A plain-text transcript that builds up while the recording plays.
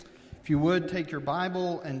you would, take your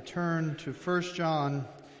Bible and turn to 1 John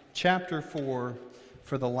chapter 4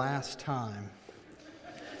 for the last time.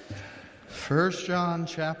 1 John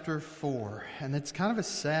chapter 4. And it's kind of a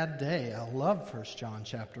sad day. I love 1 John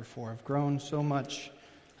chapter 4. I've grown so much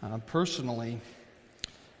personally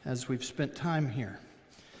as we've spent time here.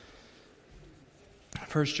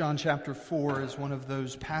 1 John chapter 4 is one of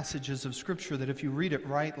those passages of Scripture that if you read it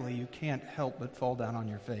rightly, you can't help but fall down on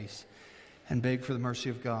your face and beg for the mercy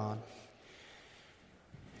of God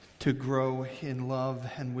to grow in love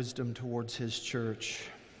and wisdom towards His church.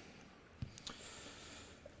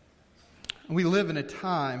 We live in a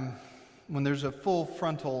time when there's a full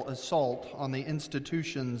frontal assault on the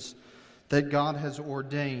institutions that God has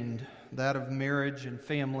ordained, that of marriage and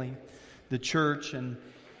family, the church, and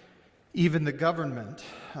even the government,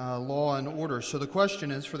 law and order. So the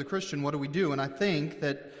question is, for the Christian, what do we do? And I think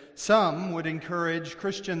that some would encourage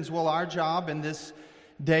Christians, well, our job in this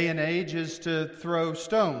day and age is to throw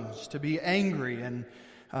stones, to be angry and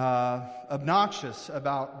obnoxious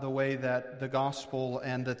about the way that the gospel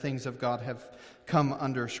and the things of God have come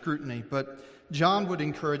under scrutiny. But John would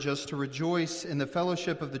encourage us to rejoice in the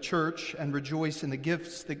fellowship of the church and rejoice in the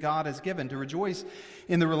gifts that God has given, to rejoice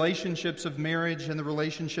in the relationships of marriage and the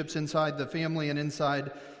relationships inside the family and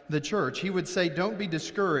inside the church. He would say, don't be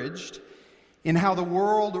discouraged in how the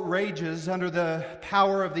world rages under the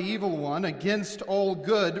power of the evil one against all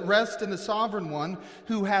good. Rest in the sovereign one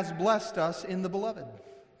who has blessed us in the beloved.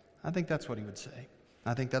 I think that's what he would say.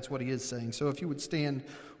 I think that's what he is saying. So if you would stand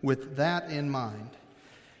with that in mind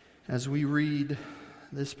as we read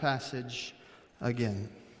this passage again.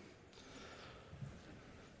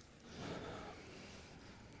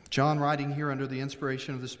 John writing here under the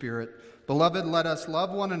inspiration of the Spirit, "Beloved, let us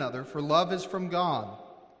love one another, for love is from God.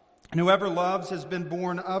 And whoever loves has been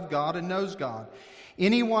born of God and knows God.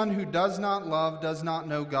 Anyone who does not love does not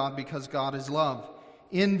know God, because God is love.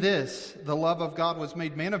 In this, the love of God was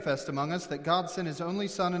made manifest among us, that God sent His only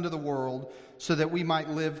Son into the world so that we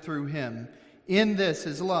might live through Him. In this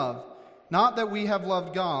is love, not that we have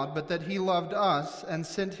loved God, but that He loved us and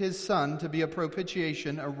sent His Son to be a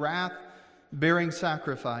propitiation, a wrath-bearing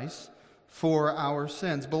sacrifice for our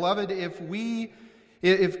sins. Beloved,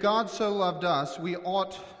 if God so loved us, we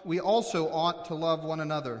also ought to love one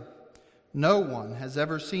another. No one has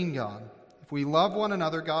ever seen God. If we love one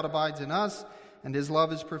another, God abides in us, and His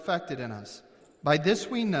love is perfected in us. By this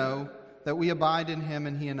we know that we abide in Him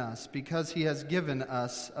and He in us, because He has given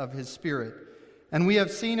us of His Spirit. And we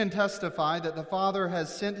have seen and testify that the Father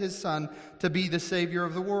has sent His Son to be the Savior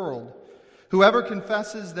of the world. Whoever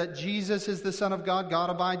confesses that Jesus is the Son of God, God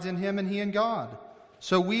abides in Him and He in God.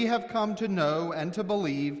 So we have come to know and to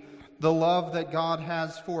believe the love that God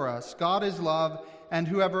has for us. God is love, and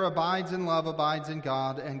whoever abides in love abides in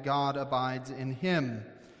God, and God abides in him.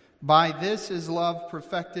 By this is love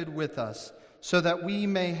perfected with us, so that we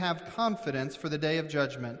may have confidence for the day of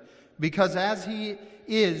judgment. Because as He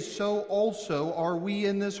is, so also are we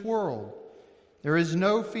in this world. There is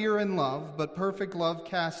no fear in love, but perfect love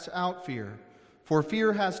casts out fear. For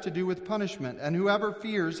fear has to do with punishment, and whoever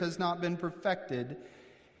fears has not been perfected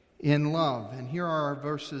in love." And here are our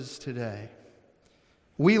verses today.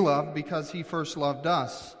 "We love because He first loved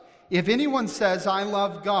us. If anyone says, 'I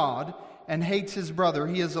love God,' and hates his brother,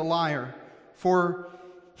 he is a liar. For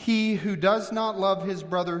he who does not love his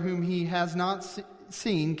brother whom he has not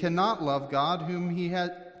seen cannot love God whom he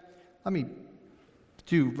has..." Let me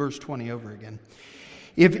do verse 20 over again.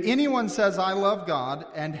 "If anyone says, 'I love God,'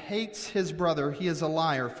 and hates his brother, he is a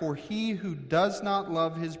liar. For he who does not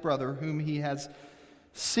love his brother whom he has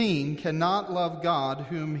seen cannot love God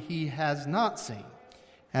whom he has not seen.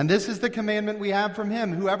 And this is the commandment we have from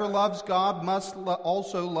Him: whoever loves God must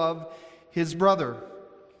also love his brother."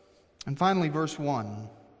 And finally, verse 1.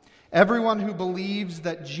 "Everyone who believes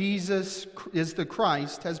that Jesus is the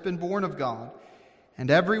Christ has been born of God. And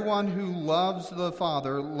everyone who loves the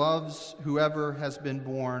Father loves whoever has been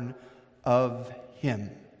born of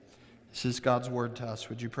Him." This is God's word to us.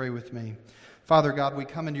 Would you pray with me? Father God, we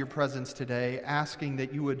come into your presence today asking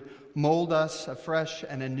that you would mold us afresh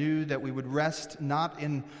and anew, that we would rest not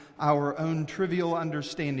in our own trivial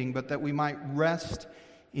understanding, but that we might rest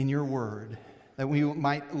in your word, that we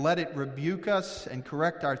might let it rebuke us and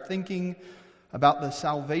correct our thinking about the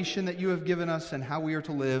salvation that you have given us and how we are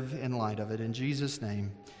to live in light of it. In Jesus'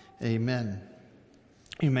 name, amen.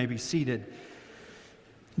 You may be seated.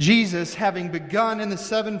 Jesus, having begun in the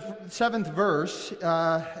seventh verse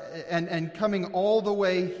and coming all the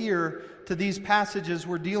way here to these passages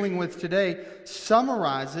we're dealing with today,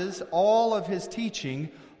 summarizes all of his teaching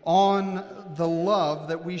on the love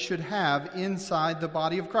that we should have inside the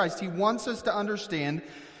body of Christ. He wants us to understand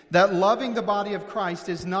that loving the body of Christ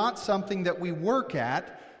is not something that we work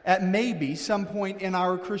at maybe some point in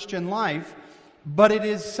our Christian life, but it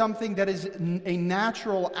is something that is a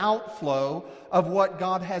natural outflow of what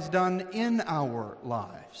God has done in our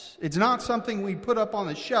lives. It's not something we put up on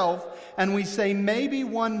the shelf and we say, maybe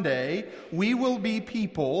one day we will be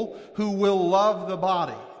people who will love the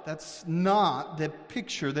body. That's not the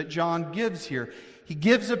picture that John gives here. He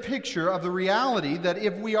gives a picture of the reality that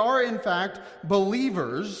if we are in fact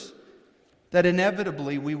believers, that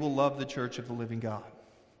inevitably we will love the church of the living God.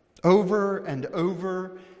 Over and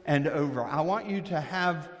over and over. I want you to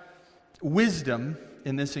have wisdom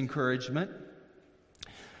in this encouragement,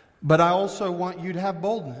 but I also want you to have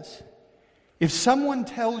boldness. If someone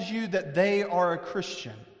tells you that they are a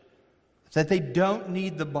Christian, that they don't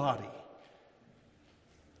need the body,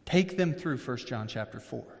 take them through 1 John chapter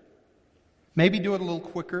 4. Maybe do it a little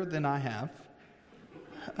quicker than I have.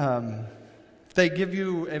 If they give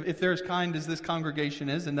you, if they're as kind as this congregation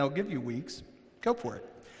is, and they'll give you weeks, go for it.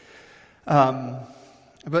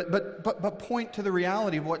 But point to the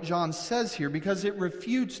reality of what John says here, because it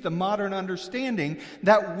refutes the modern understanding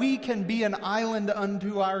that we can be an island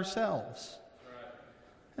unto ourselves.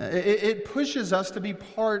 It pushes us to be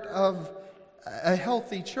part of a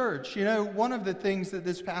healthy church. You know, one of the things that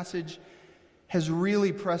this passage has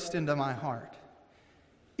really pressed into my heart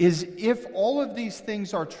is if all of these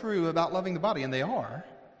things are true about loving the body, and they are,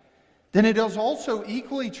 then it is also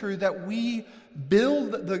equally true that we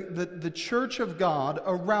build the church of God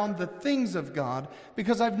around the things of God,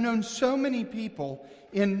 because I've known so many people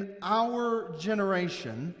in our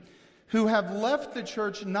generation who have left the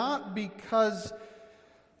church not because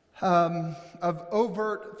of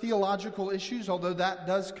overt theological issues, although that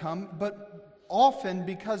does come, but often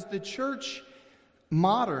because the church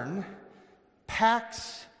modern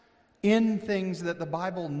packs in things that the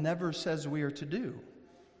Bible never says we are to do.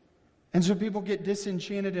 And so people get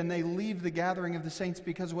disenchanted and they leave the gathering of the saints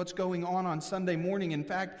because what's going on Sunday morning, in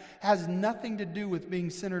fact, has nothing to do with being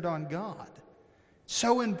centered on God.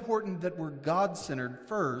 So important that we're God-centered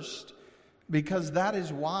first, because that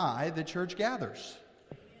is why the church gathers.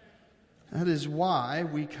 That is why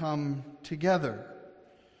we come together.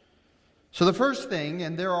 So the first thing,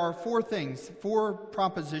 and there are four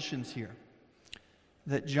propositions here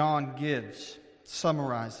that John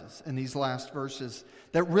summarizes in these last verses,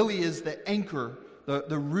 that really is the anchor,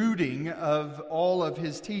 the rooting of all of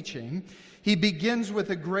his teaching. He begins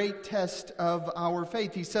with a great test of our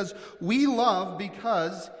faith. He says, we love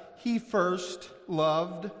because he first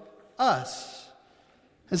loved us.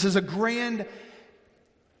 This is a grand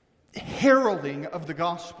heralding of the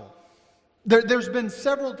gospel. There's been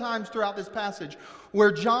several times throughout this passage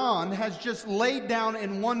where John has just laid down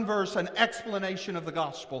in one verse an explanation of the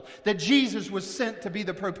gospel, that Jesus was sent to be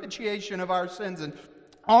the propitiation of our sins, and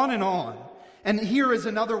on. And here is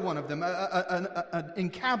another one of them, an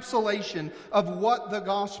encapsulation of what the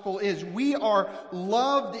gospel is. We are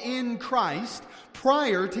loved in Christ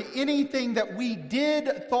prior to anything that we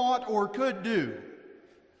did, thought, or could do.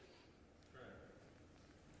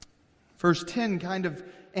 Verse 10 kind of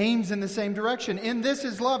aims in the same direction. In this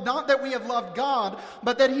is love, not that we have loved God,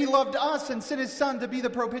 but that he loved us and sent his Son to be the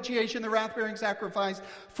propitiation, the wrath-bearing sacrifice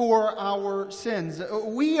for our sins.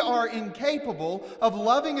 We are incapable of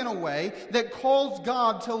loving in a way that calls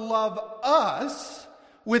God to love us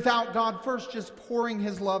without God first just pouring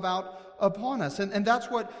his love out upon us. And that's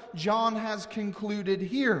what John has concluded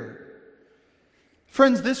here.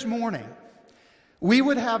 Friends, this morning, we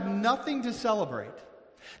would have nothing to celebrate,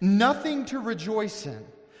 nothing to rejoice in,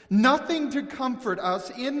 nothing to comfort us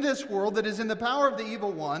in this world that is in the power of the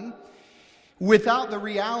evil one without the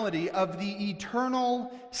reality of the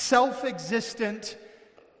eternal, self-existent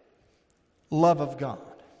love of God.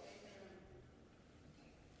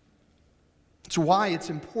 It's why it's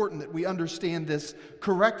important that we understand this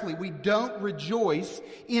correctly. We don't rejoice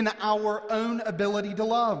in our own ability to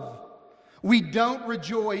love. We don't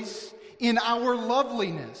rejoice in our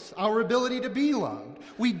loveliness, our ability to be loved.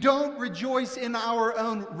 We don't rejoice in our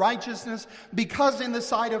own righteousness, because in the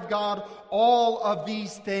sight of God, all of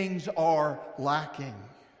these things are lacking.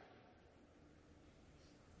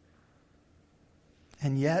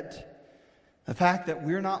 And yet, the fact that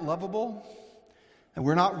we're not lovable, and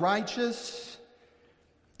we're not righteous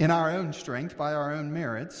in our own strength, by our own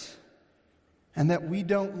merits, and that we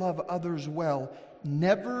don't love others well,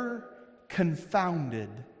 never confounded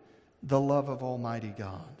the love of Almighty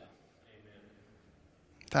God.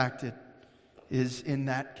 In fact, it is in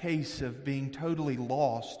that case of being totally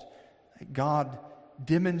lost that God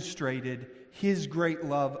demonstrated his great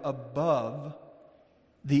love above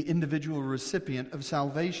the individual recipient of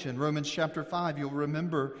salvation. Romans chapter 5, you'll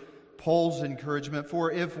remember Paul's encouragement.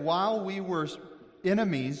 For if while we were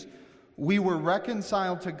enemies, we were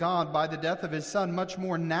reconciled to God by the death of His Son, much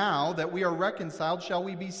more now that we are reconciled, shall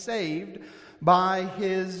we be saved by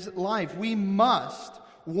His life. We must,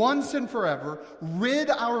 once and forever,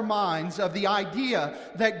 rid our minds of the idea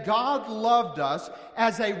that God loved us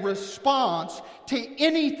as a response to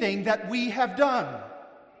anything that we have done.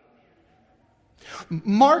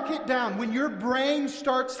 Mark it down. When your brain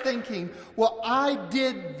starts thinking, well, I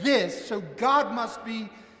did this, so God must be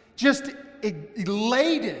just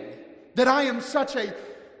elated that I am such a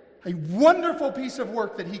wonderful piece of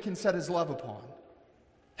work that He can set His love upon.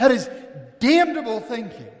 That is damnable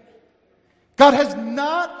thinking. God has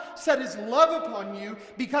not set His love upon you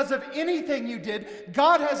because of anything you did.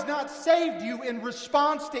 God has not saved you in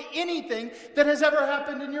response to anything that has ever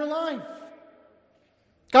happened in your life.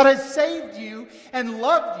 God has saved you and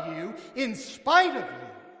loved you in spite of you.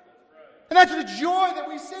 And that's the joy that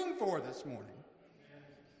we sing for this morning.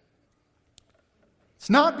 It's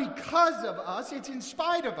not because of us, it's in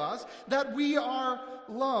spite of us that we are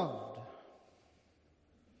loved.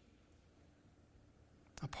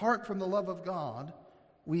 Apart from the love of God,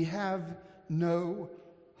 we have no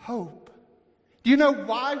hope. Do you know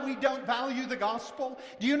why we don't value the gospel?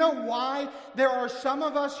 Do you know why there are some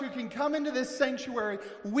of us who can come into this sanctuary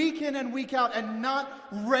week in and week out and not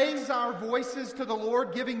raise our voices to the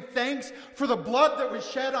Lord, giving thanks for the blood that was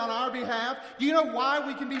shed on our behalf? Do you know why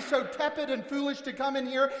we can be so tepid and foolish to come in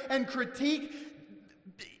here and critique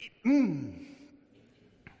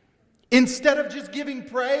instead of just giving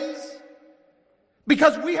praise?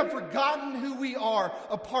 Because we have forgotten who we are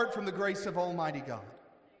apart from the grace of Almighty God.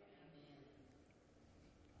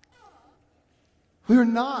 We're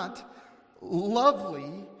not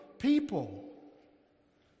lovely people.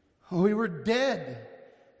 We were dead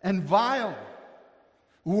and vile,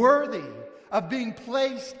 worthy of being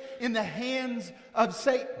placed in the hands of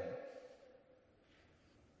Satan.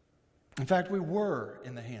 In fact, we were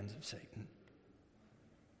in the hands of Satan.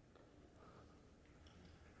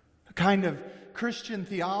 A kind of Christian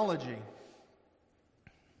theology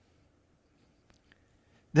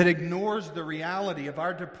that ignores the reality of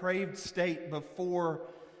our depraved state before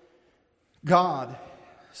God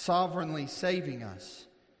sovereignly saving us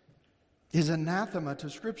is anathema to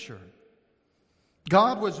Scripture.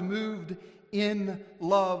 God was moved in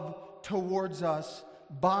love towards us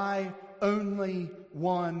by only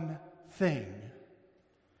one thing,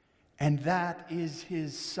 and that is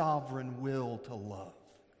His sovereign will to love.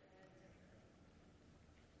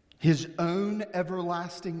 His own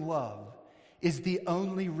everlasting love is the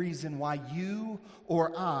only reason why you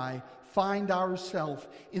or I find ourselves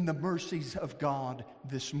in the mercies of God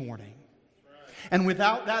this morning. And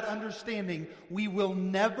without that understanding, we will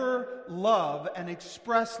never love and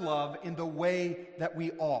express love in the way that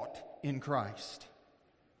we ought in Christ.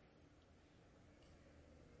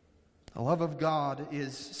 The love of God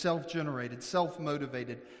is self-generated,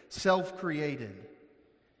 self-motivated, self-created.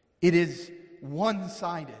 It is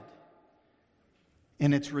one-sided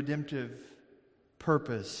in its redemptive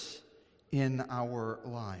purpose in our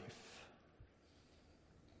life.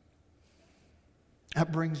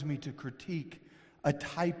 That brings me to critique a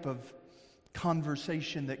type of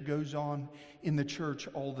conversation that goes on in the church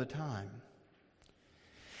all the time.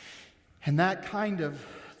 And that kind of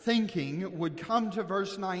thinking would come to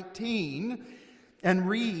verse 19 and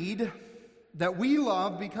read that we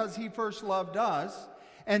love because He first loved us,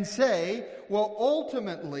 and say, well,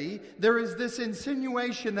 ultimately, there is this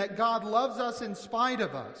insinuation that God loves us in spite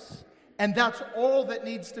of us. And that's all that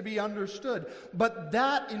needs to be understood. But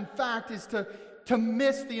that, in fact, is to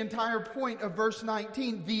miss the entire point of verse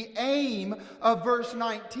 19. The aim of verse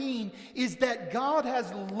 19 is that God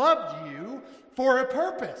has loved you for a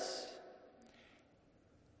purpose.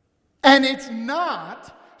 And it's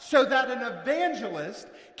not so that an evangelist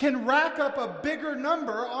can rack up a bigger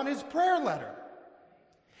number on his prayer letter.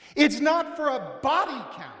 It's not for a body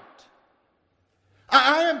count.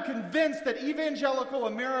 I am convinced that evangelical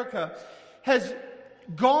America has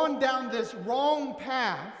gone down this wrong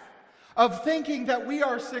path of thinking that we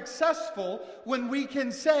are successful when we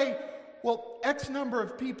can say, well, X number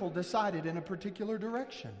of people decided in a particular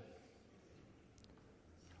direction.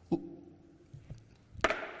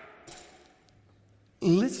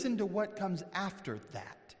 Listen to what comes after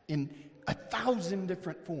that in 1,000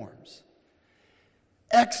 different forms.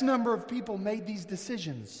 X number of people made these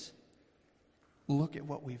decisions. Look at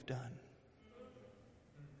what we've done.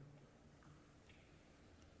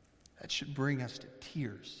 That should bring us to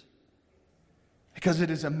tears, because it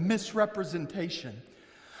is a misrepresentation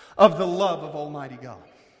of the love of Almighty God.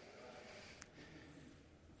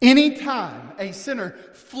 Anytime a sinner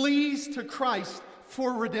flees to Christ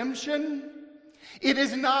for redemption, it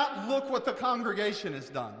is not look what the congregation has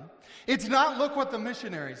done. It's not look what the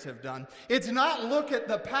missionaries have done. It's not look at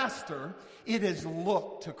the pastor. It is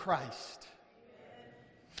look to Christ.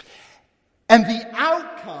 And the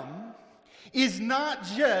outcome is not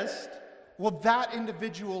just, well, that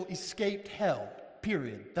individual escaped hell,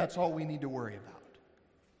 period. That's all we need to worry about.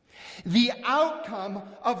 The outcome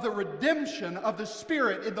of the redemption of the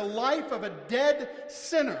Spirit in the life of a dead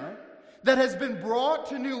sinner that has been brought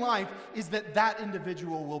to new life is that that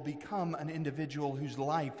individual will become an individual whose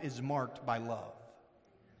life is marked by love.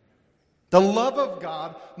 The love of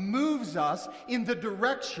God moves us in the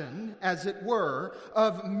direction, as it were,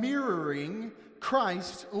 of mirroring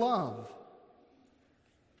Christ's love.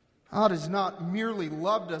 God has not merely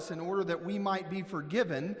loved us in order that we might be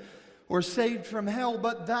forgiven or saved from hell,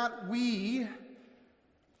 but that we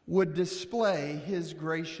would display His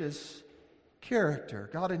gracious character.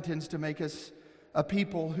 God intends to make us a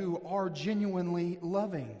people who are genuinely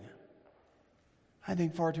loving. I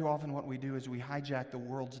think far too often what we do is we hijack the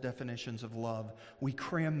world's definitions of love. We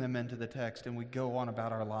cram them into the text and we go on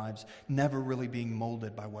about our lives, never really being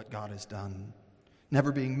molded by what God has done.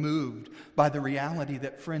 Never being moved by the reality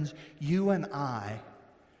that, friends, you and I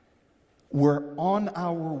were on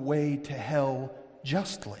our way to hell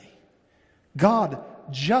justly. God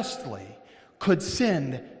justly could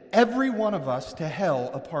send every one of us to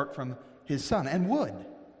hell apart from His Son, and would.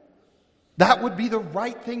 That would be the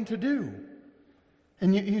right thing to do.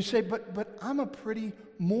 And you say, but I'm a pretty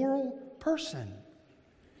moral person.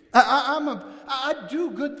 I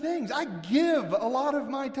do good things. I give a lot of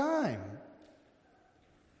my time.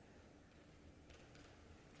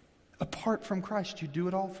 Apart from Christ, you do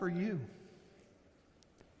it all for you.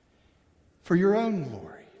 For your own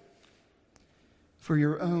glory. For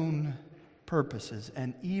your own purposes.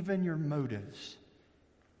 And even your motives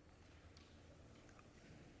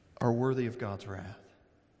are worthy of God's wrath.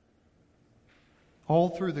 All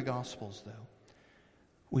through the Gospels, though,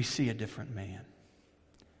 we see a different man.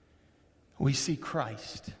 We see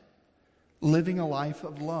Christ living a life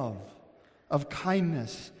of love, of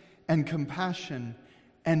kindness and compassion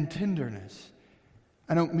and tenderness.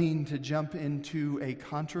 I don't mean to jump into a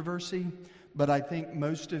controversy, but I think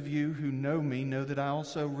most of you who know me know that I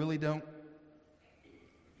also really don't.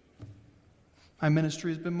 My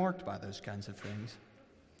ministry has been marked by those kinds of things.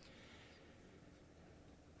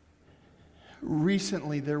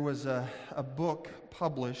 Recently, there was a book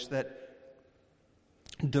published that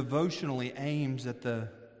devotionally aims at the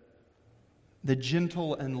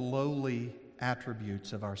gentle and lowly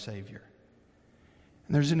attributes of our Savior.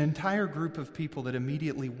 And there's an entire group of people that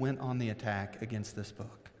immediately went on the attack against this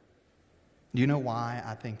book. Do you know why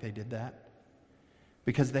I think they did that?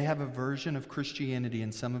 Because they have a version of Christianity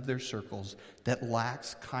in some of their circles that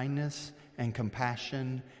lacks kindness and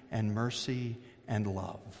compassion and mercy and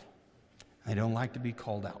love. They don't like to be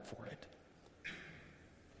called out for it.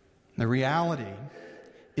 The reality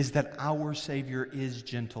is that our Savior is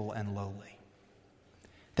gentle and lowly.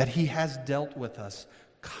 That He has dealt with us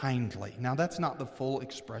kindly. Now, that's not the full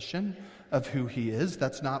expression of who He is.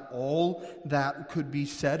 That's not all that could be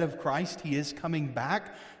said of Christ. He is coming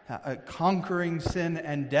back, conquering sin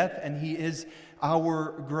and death, and He is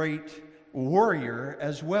our great warrior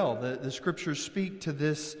as well. The Scriptures speak to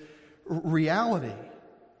this reality.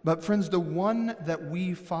 But friends, the one that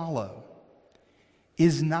we follow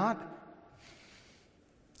is not,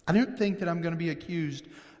 I don't think that I'm going to be accused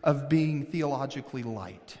of being theologically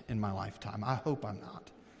light in my lifetime. I hope I'm not.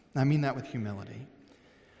 I mean that with humility.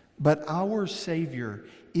 But our Savior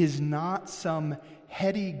is not some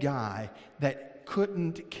heady guy that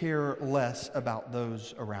couldn't care less about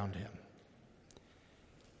those around Him.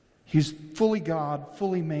 He's fully God,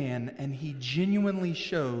 fully man, and He genuinely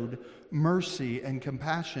showed mercy and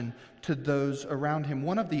compassion to those around Him.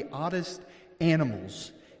 One of the oddest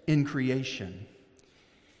animals in creation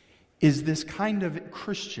is this kind of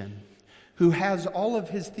Christian who has all of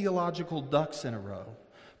his theological ducks in a row,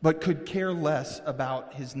 but could care less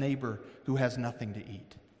about his neighbor who has nothing to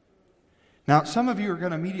eat. Now, some of you are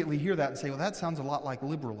going to immediately hear that and say, well, that sounds a lot like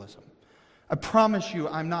liberalism. I promise you,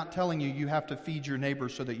 I'm not telling you you have to feed your neighbor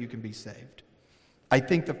so that you can be saved. I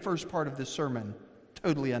think the first part of this sermon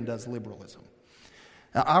totally undoes liberalism.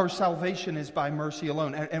 Now, our salvation is by mercy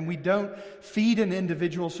alone, and we don't feed an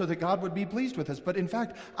individual so that God would be pleased with us. But in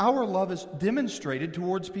fact, our love is demonstrated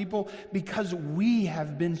towards people because we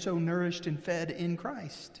have been so nourished and fed in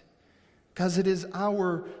Christ. Because it is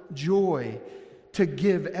our joy to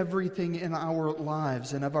give everything in our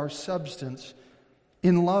lives and of our substance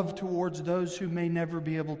in love towards those who may never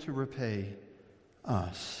be able to repay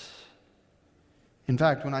us. In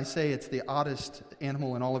fact, when I say it's the oddest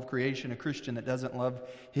animal in all of creation, a Christian that doesn't love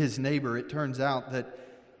his neighbor, it turns out that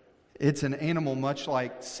it's an animal much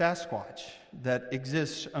like Sasquatch that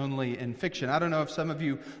exists only in fiction. I don't know if some of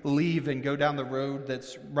you leave and go down the road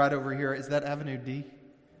that's right over here. Is that Avenue D,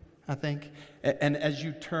 I think? And as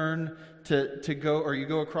you turn to go, or you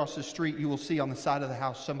go across the street, you will see on the side of the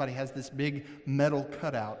house somebody has this big metal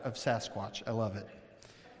cutout of Sasquatch. I love it.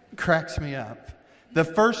 It cracks me up. The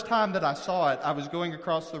first time that I saw it, I was going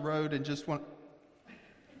across the road and just I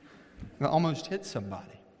almost hit somebody.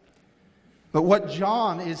 But what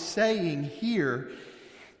John is saying here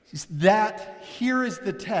is that here is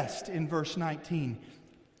the test in verse 19.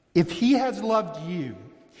 If he has loved you,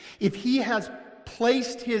 if he has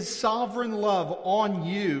placed his sovereign love on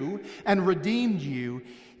you and redeemed you,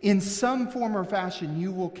 in some form or fashion,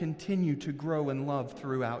 you will continue to grow in love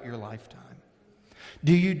throughout your lifetime.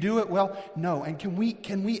 Do you do it well? No. And can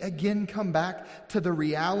we again come back to the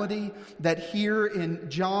reality that here in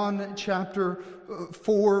John chapter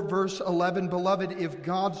 4 verse 11, beloved, if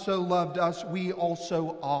God so loved us, we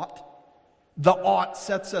also ought. The ought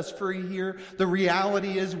sets us free here. The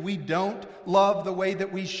reality is we don't love the way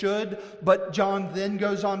that we should, but John then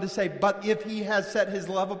goes on to say, but if he has set his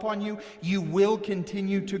love upon you, you will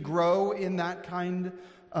continue to grow in that kind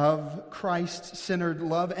of Christ-centered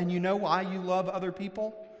love. And you know why you love other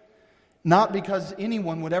people? Not because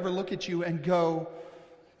anyone would ever look at you and go,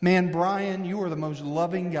 man, Brian, you are the most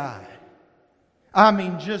loving guy. I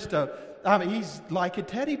mean, he's like a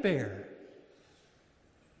teddy bear.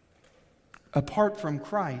 Apart from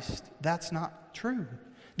Christ, that's not true.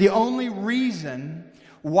 The only reason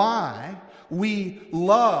why we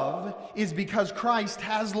love is because Christ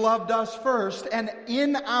has loved us first, and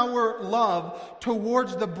in our love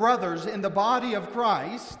towards the brothers in the body of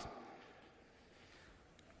Christ,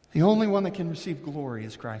 the only one that can receive glory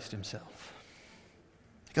is Christ himself.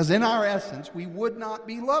 Because in our essence, we would not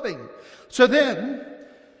be loving. So then,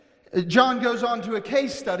 John goes on to a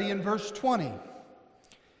case study in verse 20.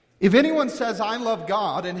 If anyone says, I love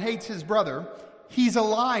God, and hates his brother, he's a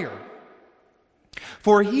liar.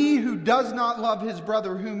 For he who does not love his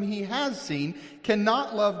brother whom he has seen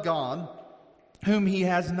cannot love God whom he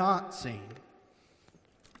has not seen.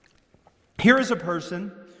 Here is a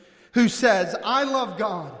person who says, I love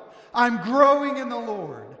God. I'm growing in the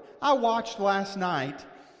Lord. I watched last night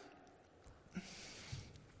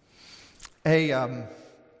I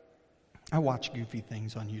watch goofy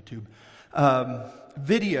things on YouTube.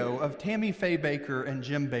 Video of Tammy Faye Bakker and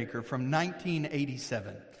Jim Bakker from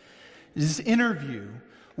 1987. This interview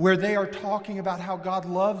where they are talking about how God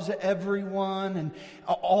loves everyone and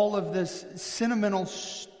all of this sentimental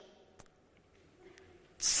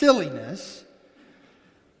silliness.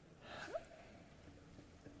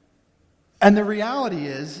 And the reality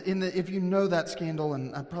is, if you know that scandal,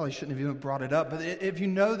 and I probably shouldn't have even brought it up, but if you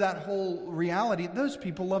know that whole reality, those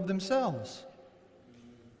people love themselves.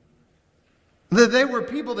 They were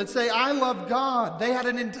people that say, I love God. They had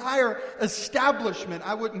an entire establishment.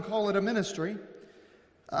 I wouldn't call it a ministry.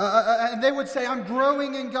 And they would say, I'm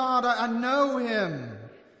growing in God. I know Him.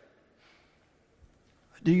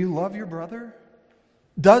 Do you love your brother?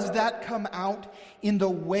 Does that come out in the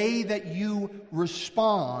way that you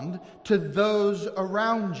respond to those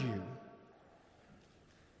around you?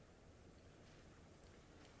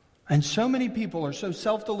 And so many people are so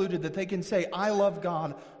self-deluded that they can say, I love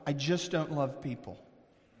God, I just don't love people.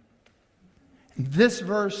 This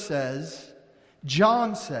verse says,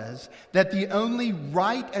 John says, that the only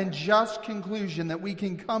right and just conclusion that we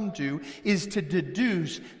can come to is to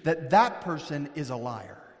deduce that that person is a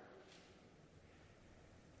liar.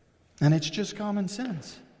 And it's just common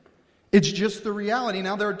sense. It's just the reality.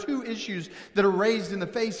 Now, there are two issues that are raised in the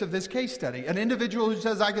face of this case study. An individual who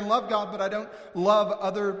says, I can love God, but I don't love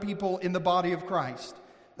other people in the body of Christ.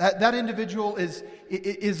 That individual is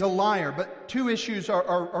a liar. But two issues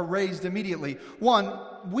are raised immediately. One,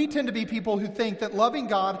 we tend to be people who think that loving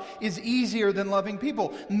God is easier than loving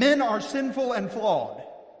people. Men are sinful and flawed.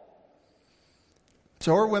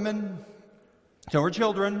 So are women. So are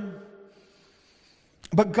children.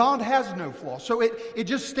 But God has no flaw. So it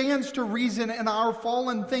just stands to reason in our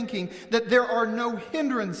fallen thinking that there are no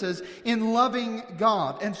hindrances in loving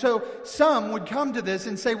God. And so some would come to this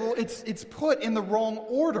and say, well, it's put in the wrong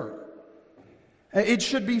order. It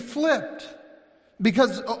should be flipped.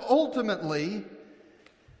 Because ultimately,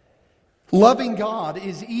 loving God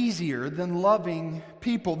is easier than loving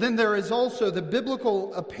people. Then there is also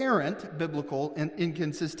the apparent biblical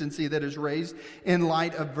inconsistency that is raised in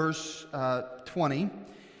light of verse 20.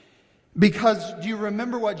 Because do you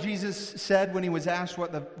remember what Jesus said when he was asked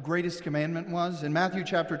what the greatest commandment was? In Matthew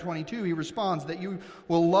chapter 22, he responds that you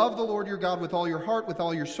will love the Lord your God with all your heart, with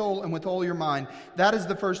all your soul, and with all your mind. That is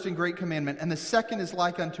the first and great commandment. And the second is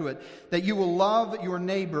like unto it, that you will love your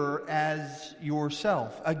neighbor as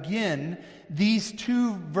yourself. Again, these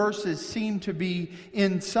two verses seem to be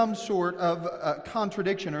in some sort of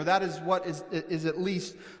contradiction, or that is what is at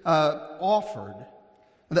least offered.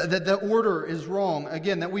 The order is wrong.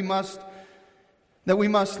 Again, that we must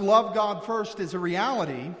love God first is a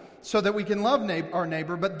reality so that we can love our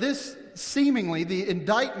neighbor. But this seemingly, the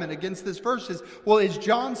indictment against this verse is, well, is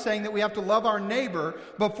John saying that we have to love our neighbor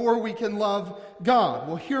before we can love God?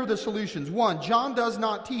 Well, here are the solutions. One, John does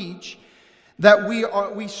not teach that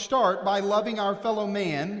we start by loving our fellow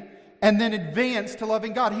man and then advance to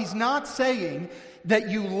loving God. He's not saying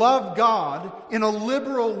that you love God in a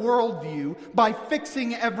liberal worldview by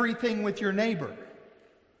fixing everything with your neighbor.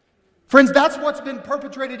 Friends, that's what's been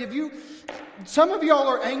perpetrated. Some of y'all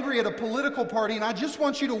are angry at a political party, and I just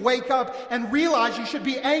want you to wake up and realize you should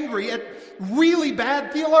be angry at really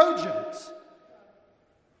bad theologians.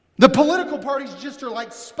 The political parties just are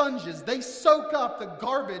like sponges. They soak up the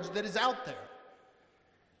garbage that is out there.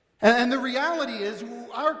 And the reality is,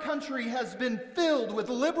 our country has been filled with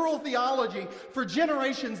liberal theology for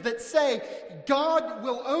generations that say God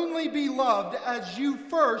will only be loved as you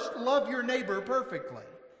first love your neighbor perfectly.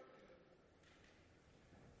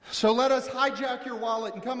 So let us hijack your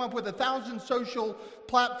wallet and come up with 1,000 social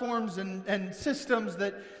platforms and systems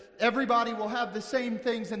that everybody will have the same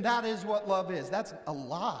things, and that is what love is. That's a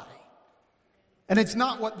lie. And it's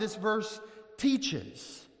not what this verse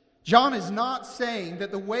teaches. John is not saying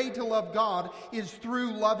that the way to love God is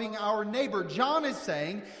through loving our neighbor. John is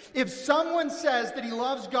saying if someone says that he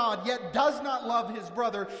loves God yet does not love his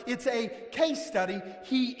brother, it's a case study.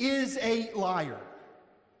 He is a liar.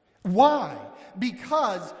 Why?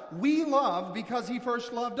 Because we love because he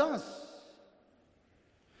first loved us.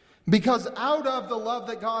 Because out of the love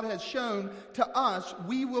that God has shown to us,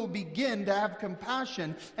 we will begin to have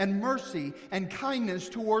compassion and mercy and kindness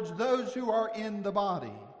towards those who are in the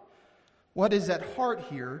body. What is at heart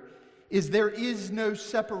here is there is no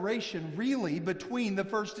separation really between the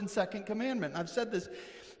first and second commandment. I've said this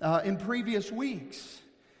in previous weeks.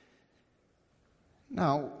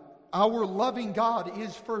 Now, our loving God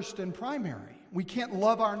is first and primary. We can't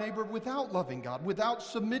love our neighbor without loving God, without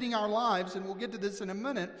submitting our lives, and we'll get to this in a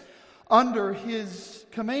minute, under his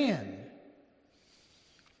command.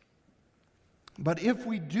 But if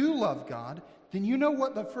we do love God, then you know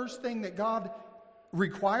what the first thing that God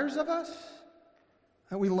requires of us?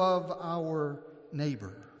 That we love our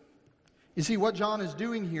neighbor. You see, what John is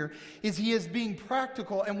doing here is he is being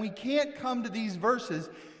practical, and we can't come to these verses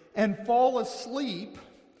and fall asleep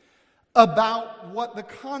about what the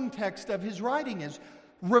context of his writing is.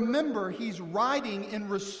 Remember, he's writing in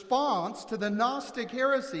response to the Gnostic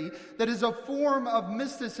heresy that is a form of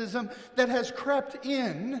mysticism that has crept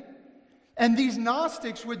in. And these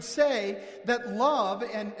Gnostics would say that love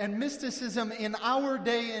and mysticism in our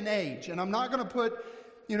day and age, and I'm not going to put,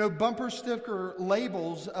 bumper sticker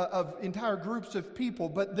labels of entire groups of people,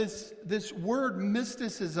 but this word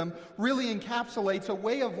mysticism really encapsulates a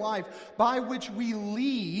way of life by which we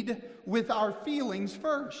lead with our feelings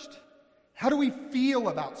first. How do we feel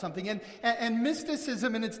about something? And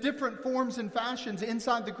mysticism in its different forms and fashions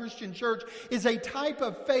inside the Christian church is a type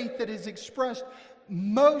of faith that is expressed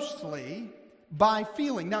mostly by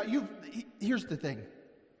feeling. Now, here's the thing.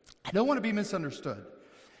 I don't want to be misunderstood.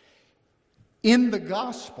 In the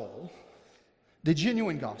gospel, the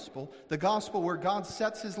genuine gospel, the gospel where God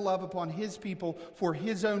sets his love upon his people for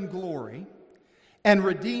his own glory and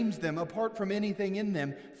redeems them apart from anything in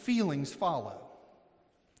them, feelings follow.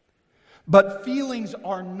 But feelings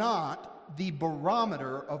are not the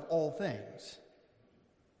barometer of all things.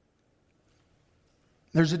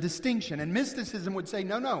 There's a distinction, and mysticism would say,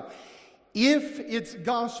 no. If it's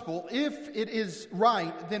gospel, if it is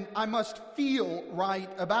right, then I must feel right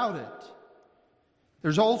about it.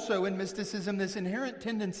 There's also in mysticism this inherent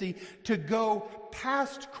tendency to go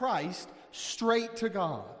past Christ straight to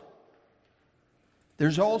God.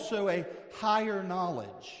 There's also a higher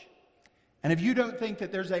knowledge. And if you don't think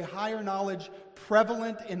that there's a higher knowledge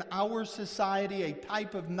prevalent in our society, a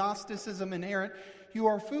type of Gnosticism inherent, you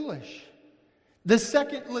are foolish. The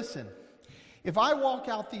second, listen, if I walk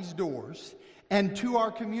out these doors and to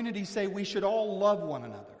our community say we should all love one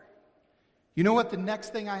another, you know what the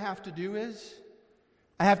next thing I have to do is?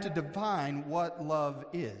 I have to define what love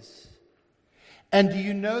is. And do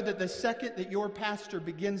you know that the second that your pastor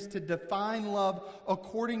begins to define love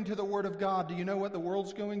according to the Word of God, do you know what the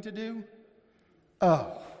world's going to do?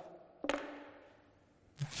 Oh,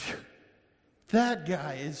 That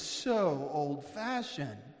guy is so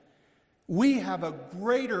old-fashioned. We have a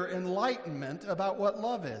greater enlightenment about what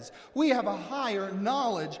love is. We have a higher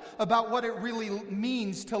knowledge about what it really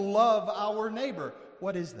means to love our neighbor.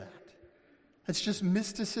 What is that? It's just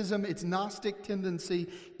mysticism. It's Gnostic tendency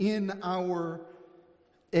in our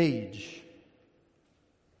age.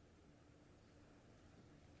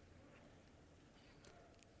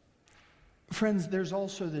 Friends, there's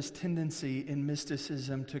also this tendency in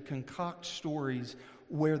mysticism to concoct stories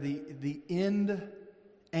where the end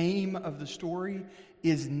aim of the story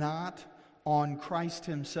is not on Christ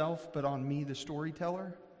himself, but on me, the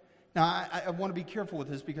storyteller. Now, I want to be careful with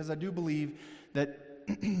this because I do believe that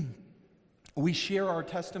we share our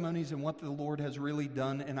testimonies and what the Lord has really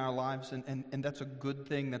done in our lives, and that's a good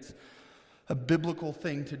thing. That's a biblical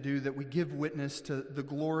thing to do, that we give witness to the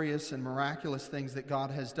glorious and miraculous things that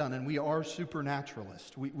God has done. And we are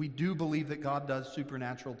supernaturalists. We do believe that God does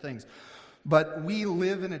supernatural things. But we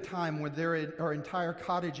live in a time where there are entire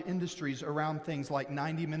cottage industries around things like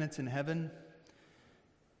 90 minutes in heaven.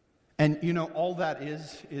 And you know, all that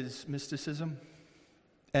is mysticism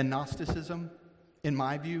and Gnosticism, in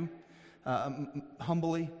my view,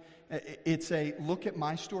 humbly. It's a look at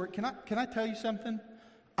my story. Can I tell you something?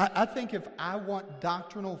 I think if I want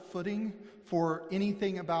doctrinal footing for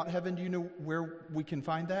anything about heaven, do you know where we can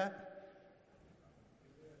find that?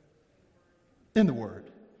 In the Word.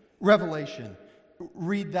 Revelation.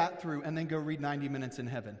 Read that through and then go read 90 Minutes in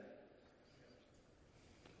Heaven.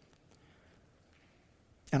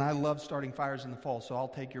 And I love starting fires in the fall, so I'll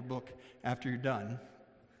take your book after you're done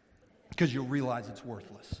because you'll realize it's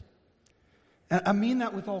worthless. And I mean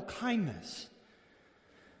that with all kindness.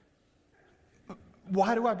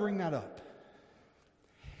 Why do I bring that up?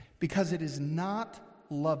 Because it is not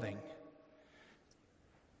loving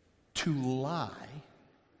to lie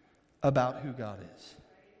about who God is.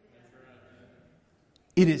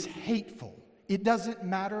 It is hateful. It doesn't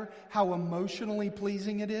matter how emotionally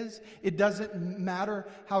pleasing it is. It doesn't matter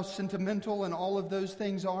how sentimental and all of those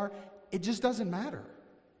things are. It just doesn't matter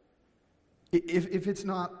if it's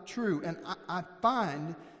not true. And I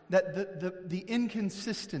find that the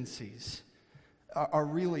inconsistencies are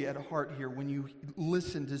really at heart here when you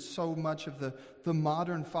listen to so much of the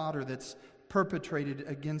modern fodder that's perpetrated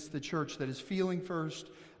against the church, that is feeling first,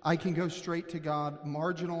 I can go straight to God,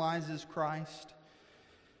 marginalizes Christ,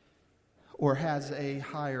 or has a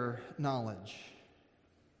higher knowledge.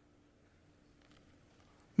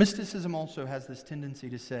 Mysticism also has this tendency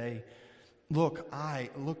to say, look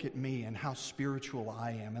at me and how spiritual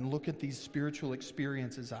I am, and look at these spiritual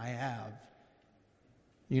experiences I have.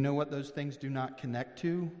 You know what those things do not connect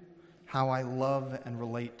to? How I love and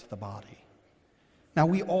relate to the body. Now,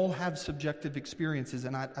 we all have subjective experiences,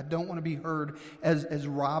 and I don't want to be heard as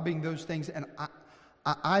robbing those things, and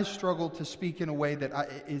I struggle to speak in a way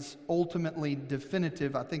that is ultimately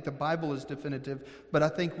definitive. I think the Bible is definitive, but I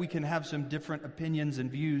think we can have some different opinions and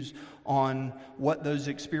views on what those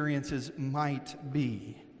experiences might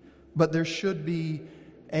be. But there should be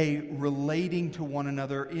a relating to one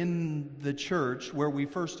another in the church where we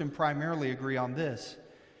first and primarily agree on this.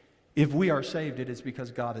 If we are saved, it is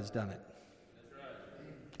because God has done it. That's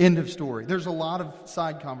right. End of story. There's a lot of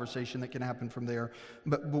side conversation that can happen from there,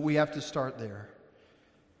 but we have to start there.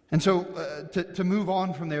 And so to move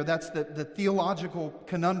on from there, that's the theological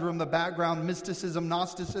conundrum, the background, mysticism,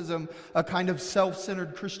 Gnosticism, a kind of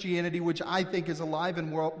self-centered Christianity, which I think is alive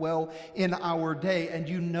and well in our day. And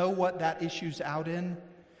you know what that issue's out in?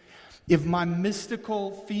 If my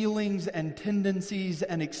mystical feelings and tendencies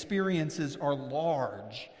and experiences are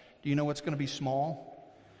large, do you know what's going to be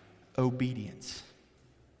small? Obedience.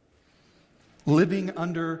 Living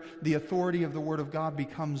under the authority of the Word of God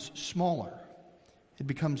becomes smaller. It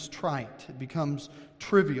becomes trite. It becomes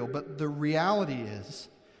trivial. But the reality is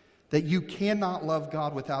that you cannot love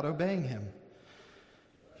God without obeying Him.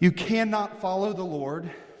 You cannot follow the Lord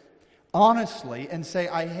honestly and say,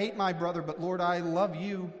 I hate my brother, but Lord, I love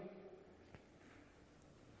you.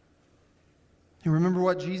 You remember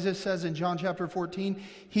what Jesus says in John chapter 14?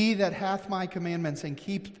 He that hath my commandments and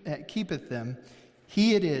keepeth them,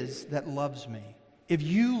 he it is that loves me. If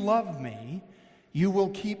you love me, you will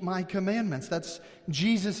keep my commandments. That's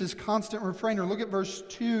Jesus' constant refrainer. Look at verse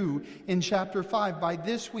 2 in chapter 5. By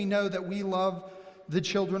this we know that we love the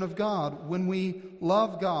children of God, when we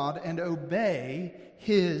love God and obey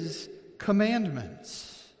His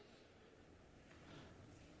commandments.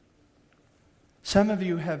 Some of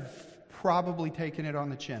you have probably taken it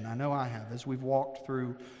on the chin. I know I have, as we've walked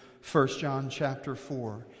through 1 John chapter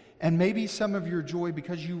 4. And maybe some of your joy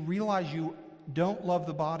because you realize you don't love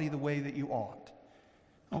the body the way that you ought.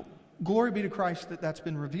 Oh, glory be to Christ that that's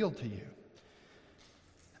been revealed to you.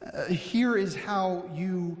 Here is how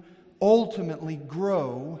you ultimately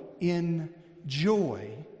grow in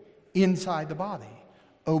joy inside the body.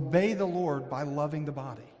 Obey the Lord by loving the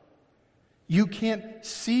body. You can't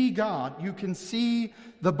see God, you can see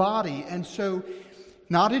the body. And so,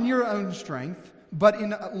 not in your own strength, but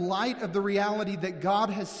in light of the reality that God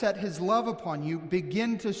has set His love upon you,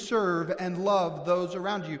 begin to serve and love those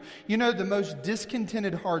around you. You know, the most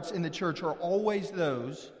discontented hearts in the church are always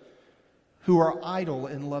those who are idle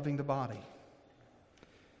in loving the body.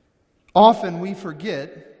 Often we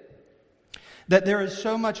forget that there is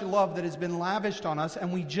so much love that has been lavished on us,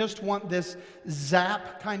 and we just want this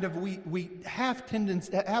zap kind of, half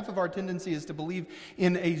of our tendency is to believe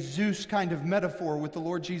in a Zeus kind of metaphor with the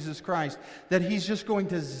Lord Jesus Christ, that He's just going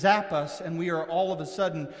to zap us and we are all of a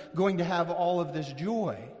sudden going to have all of this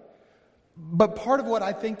joy. But part of what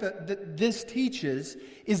I think that this teaches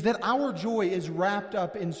is that our joy is wrapped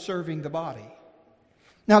up in serving the body.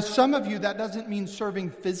 Now, some of you, that doesn't mean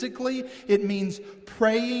serving physically. It means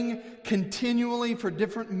praying continually for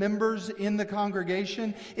different members in the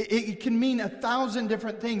congregation. It can mean 1,000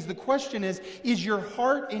 different things. The question is your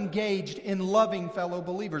heart engaged in loving fellow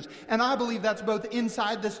believers? And I believe that's both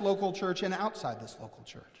inside this local church and outside this local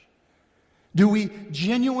church. Do we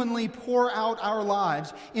genuinely pour out our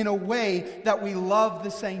lives in a way that we love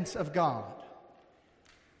the saints of God?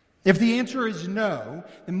 If the answer is no,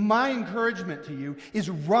 then my encouragement to you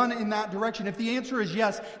is run in that direction. If the answer is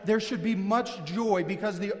yes, there should be much joy,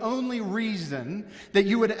 because the only reason that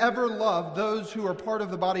you would ever love those who are part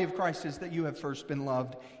of the body of Christ is that you have first been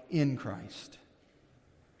loved in Christ.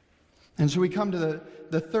 And so we come to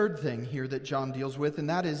the third thing here that John deals with, and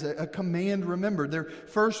that is a command. Remember, there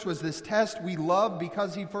first was this test: we love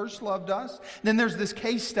because He first loved us. Then there's this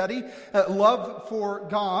case study. Love for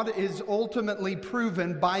God is ultimately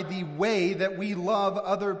proven by the way that we love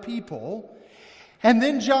other people. And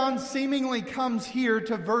then John seemingly comes here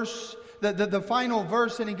to the final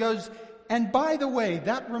verse, and he goes, and by the way,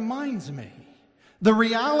 that reminds me. The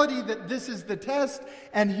reality that this is the test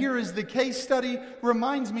and here is the case study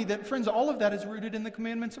reminds me that, friends, all of that is rooted in the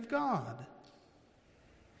commandments of God.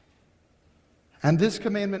 And this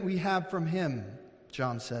commandment we have from Him,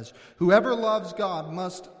 John says, whoever loves God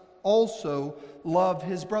must also love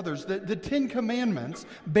his brothers. The 10 Commandments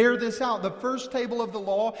bear this out. The first table of the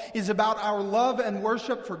law is about our love and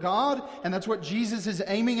worship for God, and that's what Jesus is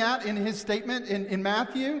aiming at in His statement in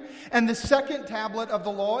Matthew. And the second tablet of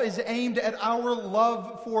the law is aimed at our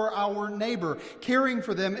love for our neighbor, caring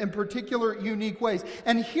for them in particular unique ways.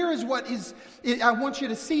 And here is what I want you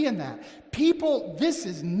to see in that. People, this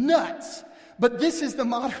is nuts, but this is the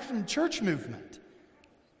modern church movement.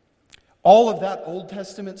 All of that Old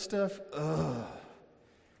Testament stuff,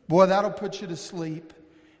 boy, that'll put you to sleep.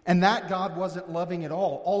 And that God wasn't loving at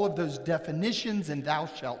all. All of those definitions and thou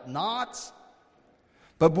shalt nots.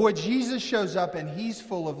 But boy, Jesus shows up and He's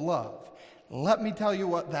full of love. Let me tell you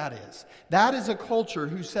what that is. That is a culture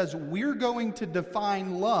who says we're going to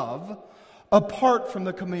define love apart from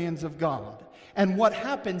the commands of God. And what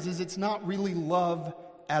happens is it's not really love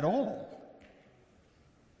at all.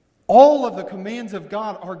 All of the commands of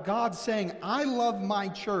God are God saying, I love my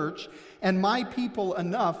church and my people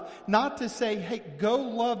enough not to say, hey, go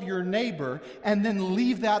love your neighbor and then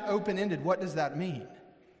leave that open-ended. What does that mean?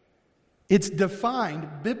 It's defined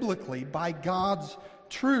biblically by God's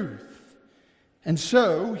truth. And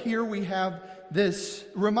so here we have this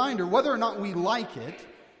reminder, whether or not we like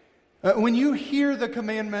it, when you hear the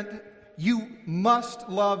commandment, you must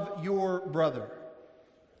love your brother.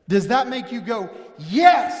 Does that make you go,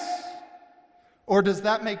 yes? Or does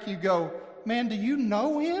that make you go, man, do you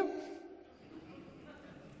know him?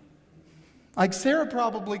 Like Sarah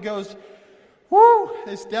probably goes, whoo,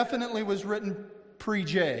 this definitely was written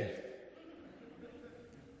pre-J.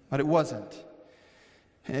 But it wasn't.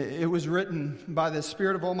 It was written by the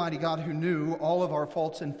Spirit of Almighty God who knew all of our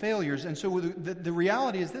faults and failures. And so the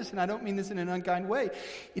reality is this, and I don't mean this in an unkind way,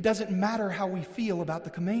 it doesn't matter how we feel about the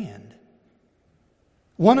command.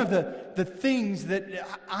 One of the things that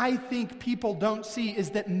I think people don't see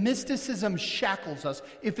is that mysticism shackles us.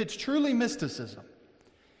 If it's truly mysticism,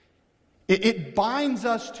 it binds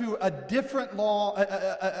us to a different law,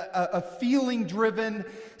 a feeling-driven,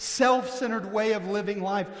 self-centered way of living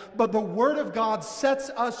life. But the Word of God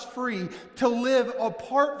sets us free to live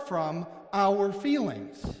apart from our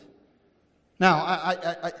feelings. Now,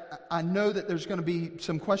 I know that there's going to be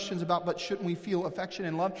some questions about, but shouldn't we feel affection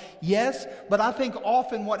and love? Yes, but I think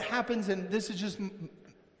often what happens, and this is just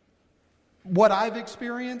what I've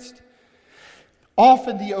experienced,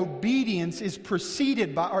 often the obedience is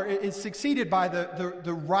preceded by, or is succeeded by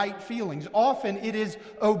the right feelings. Often it is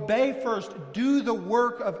obey first, do the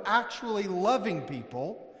work of actually loving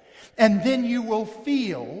people, and then you will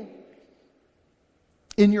feel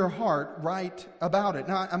in your heart right about it.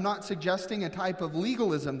 Now, I'm not suggesting a type of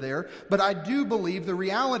legalism there, but I do believe the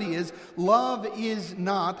reality is love is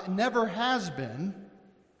not, never has been,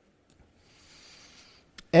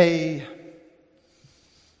 a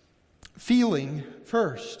feeling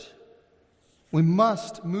first. We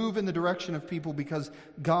must move in the direction of people because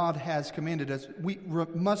God has commanded us. We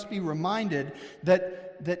must be reminded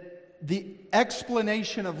that the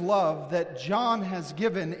explanation of love that John has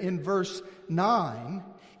given in verse 9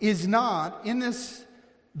 is not, in this,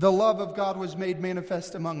 the love of God was made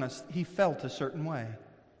manifest among us. He felt a certain way.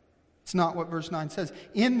 It's not what verse 9 says.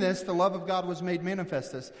 In this, the love of God was made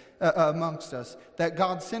manifest amongst us, that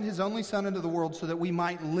God sent His only Son into the world so that we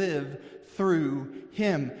might live through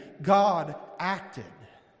Him. God acted.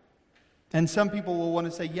 And some people will want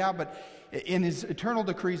to say, yeah, but in His eternal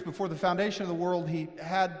decrees before the foundation of the world, He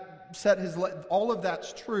had set His... all of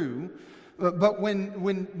that's true. But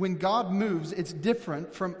when God moves, it's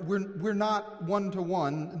different from... We're not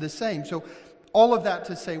one-to-one the same. So all of that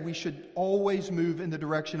to say we should always move in the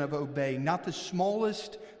direction of obeying. Not the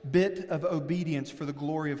smallest bit of obedience for the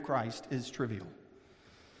glory of Christ is trivial.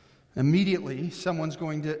 Immediately, someone's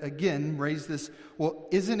going to, again, raise this, well,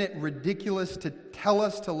 isn't it ridiculous to tell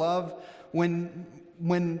us to love when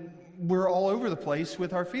we're all over the place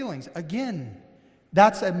with our feelings? Again,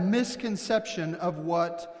 that's a misconception of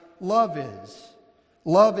what love is.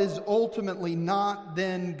 Love is ultimately not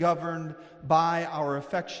then governed by our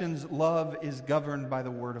affections. Love is governed by the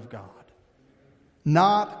Word of God.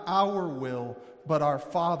 Not our will, but our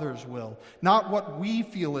Father's will. Not what we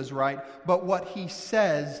feel is right, but what He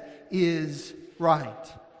says is right.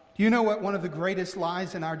 Do you know what one of the greatest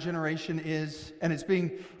lies in our generation is? And it's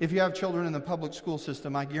being, if you have children in the public school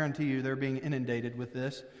system, I guarantee you they're being inundated with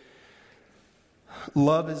this.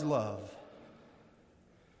 Love is love.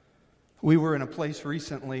 We were in a place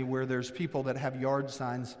recently where there's people that have yard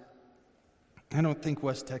signs. I don't think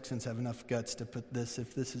West Texans have enough guts to put this,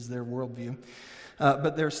 if this is their worldview.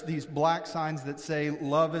 But there's these black signs that say,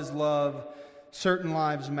 love is love, certain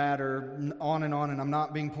lives matter, on, and I'm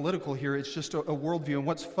not being political here, it's just a worldview. And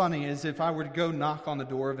what's funny is if I were to go knock on the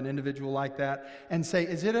door of an individual like that and say,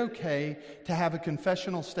 is it okay to have a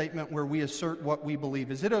confessional statement where we assert what we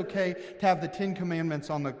believe? Is it okay to have the 10 Commandments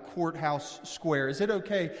on the courthouse square? Is it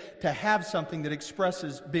okay to have something that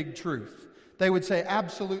expresses big truth? They would say,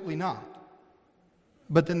 absolutely not.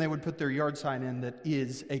 But then they would put their yard sign in that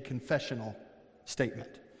is a confessional statement.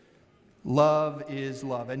 Love is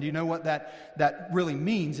love. And do you know what that really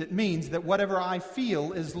means? It means that whatever I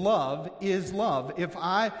feel is love is love. If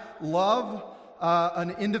I love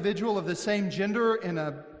an individual of the same gender in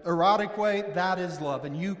an erotic way, that is love.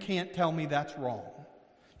 And you can't tell me that's wrong.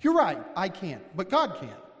 You're right, I can't, but God can.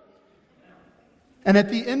 And at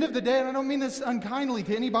the end of the day, and I don't mean this unkindly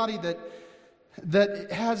to anybody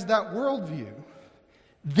that has that worldview,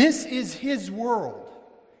 this is His world.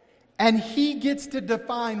 And He gets to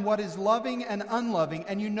define what is loving and unloving.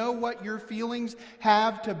 And you know what your feelings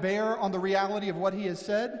have to bear on the reality of what He has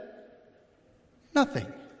said? Nothing.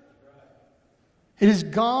 It is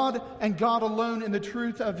God and God alone in the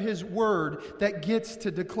truth of His Word that gets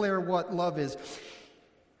to declare what love is.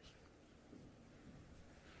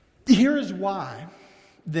 Here is why,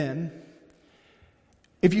 then,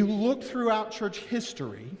 if you look throughout church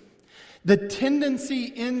history, the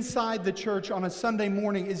tendency inside the church on a Sunday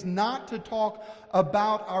morning is not to talk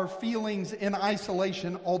about our feelings in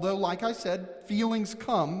isolation, although, like I said, feelings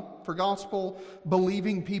come for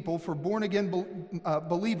gospel-believing people, for born-again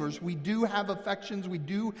believers. We do have affections, we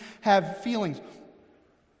do have feelings.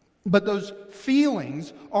 But those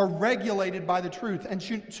feelings are regulated by the truth. And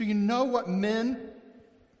so you know what men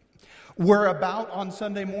were about on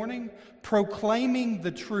Sunday morning? Proclaiming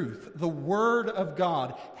the truth, the Word of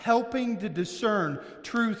God, helping to discern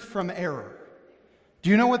truth from error.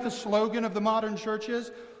 Do you know what the slogan of the modern church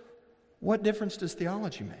is? What difference does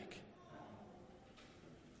theology make?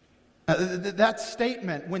 That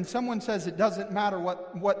statement, when someone says it doesn't matter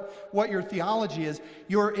what your theology is,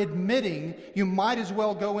 you're admitting you might as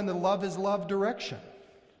well go in the love is love direction.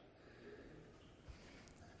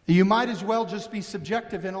 You might as well just be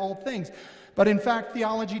subjective in all things. But in fact,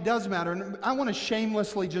 theology does matter. And I want to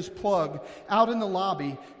shamelessly just plug, out in the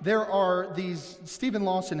lobby, there are these, Stephen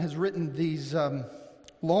Lawson has written these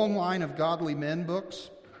Long Line of Godly Men books.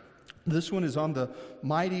 This one is on the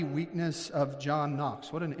mighty weakness of John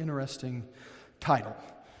Knox. What an interesting title.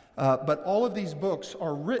 But all of these books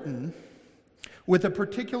are written with a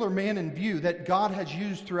particular man in view that God has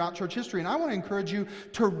used throughout church history. And I want to encourage you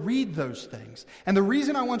to read those things. And the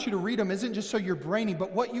reason I want you to read them isn't just so you're brainy,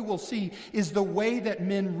 but what you will see is the way that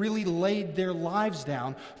men really laid their lives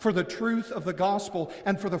down for the truth of the gospel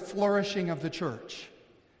and for the flourishing of the church.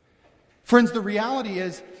 Friends, the reality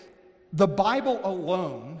is the Bible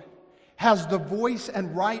alone has the voice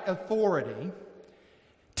and right authority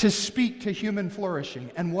to speak to human flourishing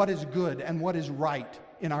and what is good and what is right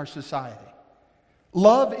in our society.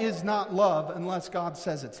 Love is not love unless God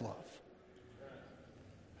says it's love.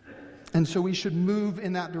 And so we should move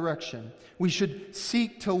in that direction. We should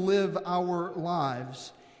seek to live our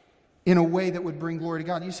lives in a way that would bring glory to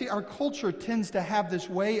God. You see, our culture tends to have this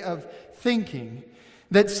way of thinking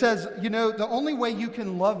that says, the only way you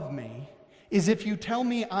can love me is if you tell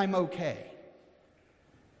me I'm okay.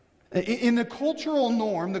 In the cultural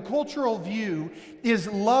norm, the cultural view is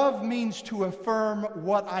love means to affirm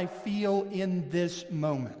what I feel in this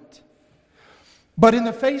moment. But in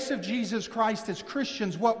the face of Jesus Christ as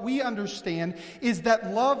Christians, what we understand is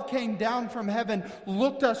that love came down from heaven,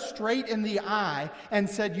 looked us straight in the eye, and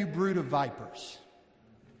said, "You brood of vipers.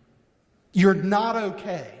 You're not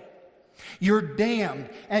okay. You're damned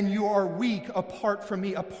and you are weak apart from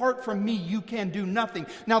me. Apart from me, you can do nothing."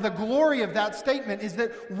 Now, the glory of that statement is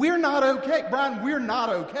that we're not okay. Brian, we're not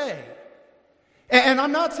okay. And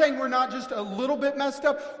I'm not saying we're not just a little bit messed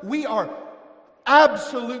up. We are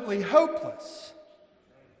absolutely hopeless.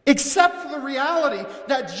 Except for the reality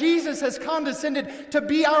that Jesus has condescended to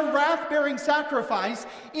be our wrath-bearing sacrifice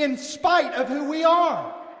in spite of who we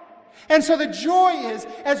are. And so the joy is,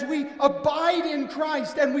 as we abide in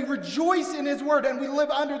Christ and we rejoice in His Word and we live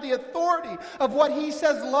under the authority of what He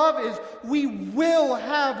says love is, we will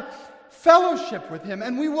have fellowship with Him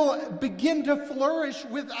and we will begin to flourish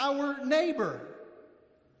with our neighbor.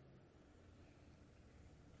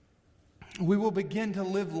 We will begin to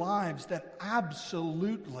live lives that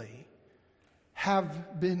absolutely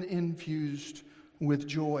have been infused with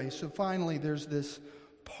joy. So finally, there's this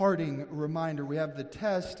parting reminder. We have the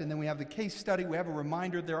test, and then we have the case study. We have a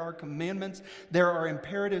reminder. There are commandments. There are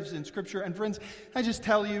imperatives in Scripture. And friends, I just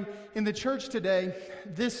tell you, in the church today,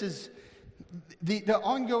 this is the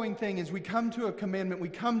ongoing thing is we come to a commandment, we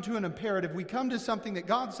come to an imperative, we come to something that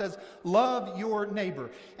God says, love your neighbor.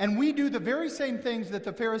 And we do the very same things that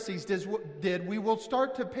the Pharisees did. We will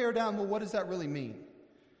start to pare down, well, what does that really mean?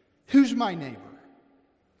 Who's my neighbor?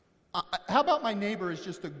 How about my neighbor is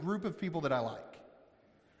just a group of people that I like?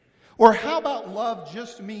 Or how about love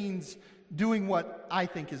just means doing what I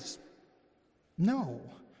think is... No.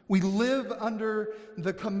 We live under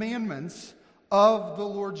the commandments of the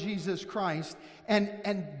Lord Jesus Christ,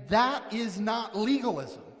 and that is not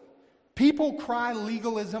legalism. People cry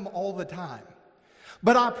legalism all the time.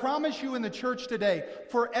 But I promise you in the church today,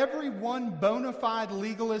 for every one bona fide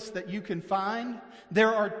legalist that you can find,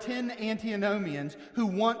 there are 10 antinomians who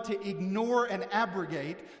want to ignore and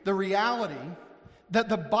abrogate the reality that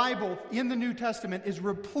the Bible in the New Testament is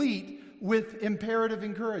replete with imperative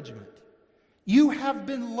encouragement. You have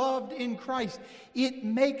been loved in Christ. It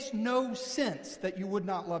makes no sense that you would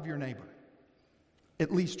not love your neighbor.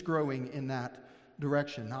 At least growing in that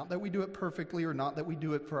direction. Not that we do it perfectly or not that we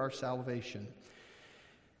do it for our salvation.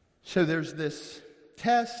 So there's this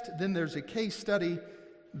test, then there's a case study,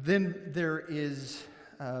 then there is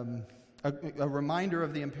a reminder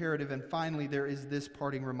of the imperative, and finally there is this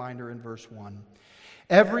parting reminder in verse 1.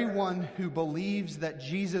 Everyone who believes that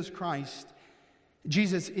Jesus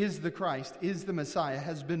is the Christ, is the Messiah,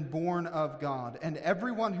 has been born of God. And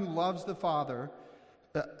everyone who loves the Father,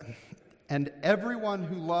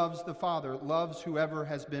 loves whoever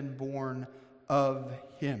has been born of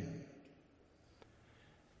Him.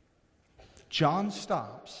 John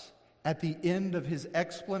stops at the end of his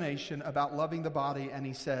explanation about loving the body, and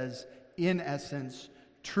he says, in essence,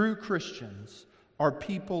 true Christians are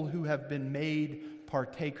people who have been made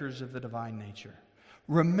partakers of the divine nature.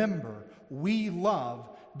 Remember, we love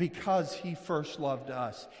because He first loved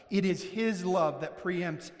us. It is His love that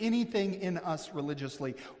preempts anything in us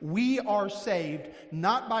religiously. We are saved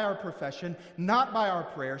not by our profession, not by our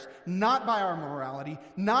prayers, not by our morality,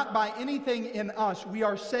 not by anything in us. We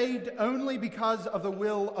are saved only because of the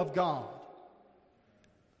will of God.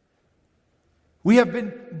 We have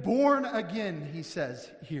been born again, he says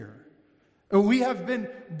here. We have been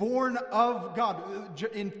born of God.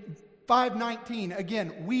 In 5:19,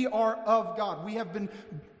 again, we are of God. We have been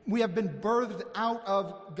birthed out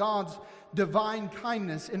of God's divine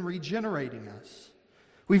kindness in regenerating us.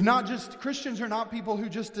 Christians are not people who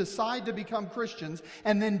just decide to become Christians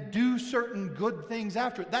and then do certain good things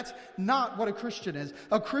after it. That's not what a Christian is.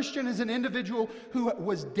 A Christian is an individual who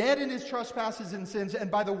was dead in his trespasses and sins, and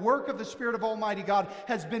by the work of the Spirit of Almighty God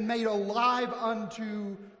has been made alive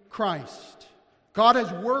unto Christ. God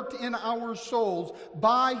has worked in our souls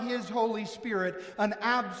by His Holy Spirit an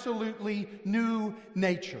absolutely new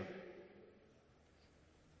nature.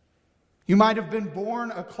 You might have been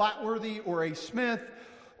born a Clatworthy or a Smith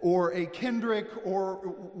or a Kendrick or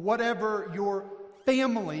whatever your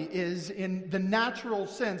family is in the natural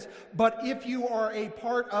sense. But if you are a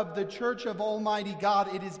part of the Church of Almighty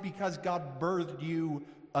God, it is because God birthed you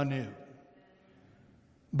anew.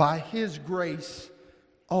 By His grace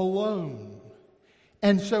alone.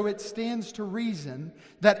 And so it stands to reason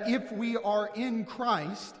that if we are in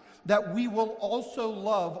Christ, that we will also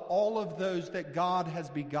love all of those that God has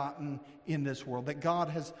begotten in this world, that God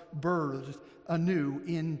has birthed anew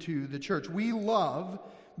into the church. We love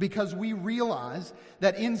because we realize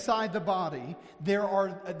that inside the body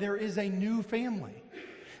there is a new family,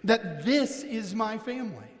 that this is my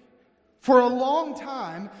family. For a long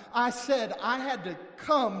time, I said I had to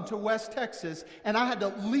come to West Texas and I had to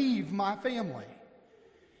leave my family.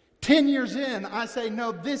 10 years in, I say,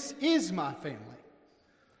 no, this is my family.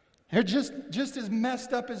 They're just as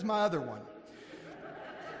messed up as my other one.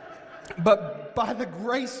 But by the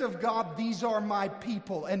grace of God, these are my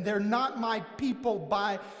people. And they're not my people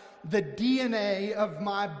by the DNA of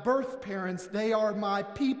my birth parents. They are my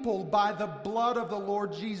people by the blood of the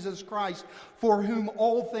Lord Jesus Christ, for whom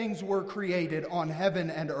all things were created on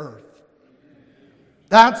heaven and earth.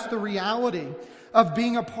 That's the reality of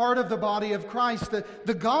being a part of the body of Christ.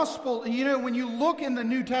 The gospel, when you look in the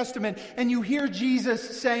New Testament and you hear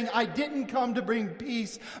Jesus saying, I didn't come to bring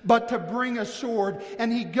peace, but to bring a sword.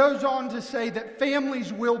 And He goes on to say that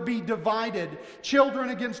families will be divided, children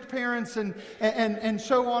against parents and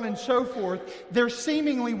so on and so forth.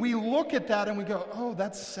 We look at that and we go, oh,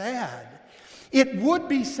 that's sad. It would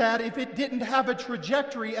be sad if it didn't have a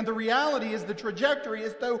trajectory, and the reality is the trajectory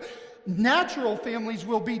is though natural families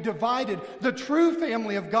will be divided, the true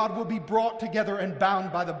family of God will be brought together and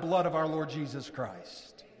bound by the blood of our Lord Jesus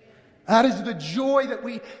Christ. That is the joy that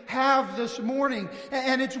we have this morning.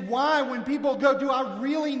 And it's why when people go, do I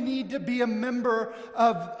really need to be a member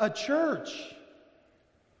of a church?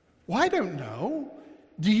 Well, I don't know.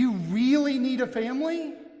 Do you really need a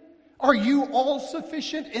family? Are you all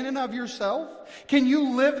sufficient in and of yourself? Can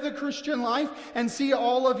you live the Christian life and see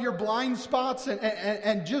all of your blind spots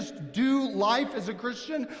and just do life as a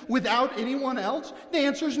Christian without anyone else? The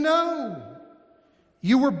answer is no.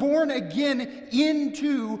 You were born again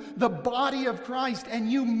into the body of Christ,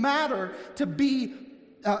 and you matter to be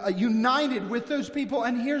united with those people.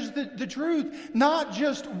 And here's the truth. Not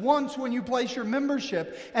just once when you place your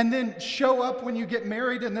membership and then show up when you get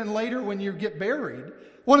married and then later when you get buried.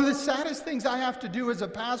 One of the saddest things I have to do as a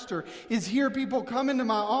pastor is hear people come into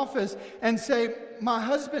my office and say, my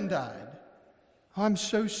husband died. I'm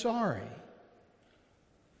so sorry.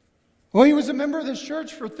 Well, he was a member of this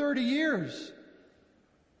church for 30 years.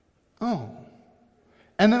 Oh.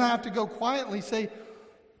 And then I have to go quietly say,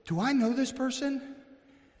 do I know this person?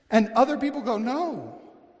 And other people go, no.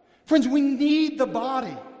 Friends, we need the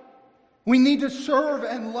body. We need to serve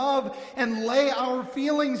and love and lay our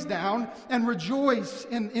feelings down and rejoice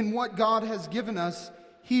in what God has given us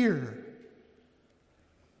here.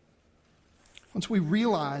 Once we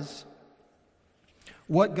realize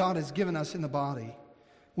what God has given us in the body,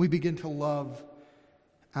 we begin to love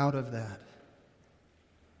out of that.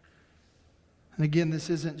 And again,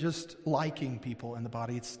 this isn't just liking people in the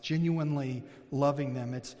body. It's genuinely loving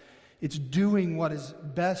them. It's doing what is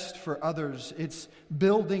best for others. It's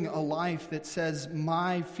building a life that says,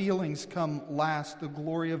 my feelings come last. The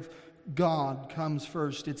glory of God comes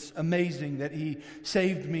first. It's amazing that He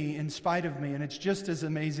saved me in spite of me. And it's just as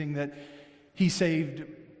amazing that He saved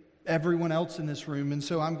everyone else in this room. And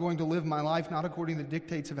so I'm going to live my life not according to the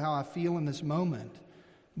dictates of how I feel in this moment,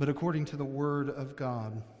 but according to the Word of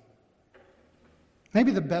God.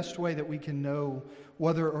 Maybe the best way that we can know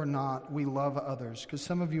whether or not we love others, because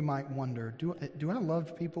some of you might wonder, do I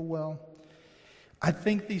love people well? I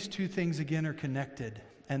think these two things, again, are connected,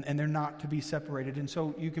 and they're not to be separated. And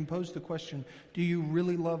so you can pose the question, do you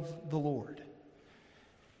really love the Lord?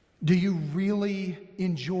 Do you really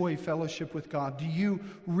enjoy fellowship with God? Do you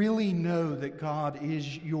really know that God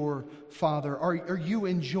is your Father? Are you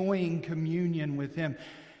enjoying communion with Him?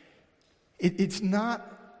 It's not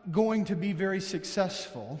going to be very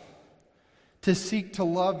successful to seek to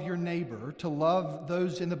love your neighbor, to love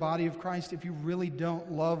those in the body of Christ, if you really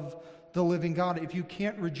don't love the living God, if you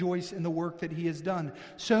can't rejoice in the work that He has done?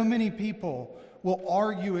 So many people will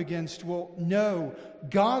argue against, well, no,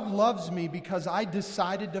 God loves me because I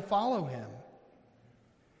decided to follow Him.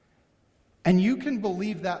 And you can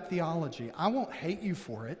believe that theology. I won't hate you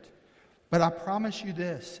for it, but I promise you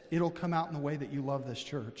this, it'll come out in the way that you love this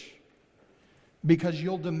church. Because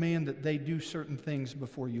you'll demand that they do certain things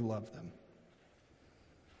before you love them.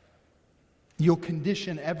 You'll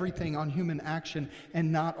condition everything on human action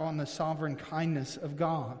and not on the sovereign kindness of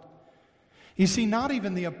God. You see, not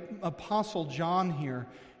even the Apostle John here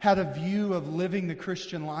had a view of living the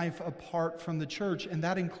Christian life apart from the church, and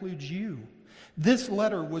that includes you. This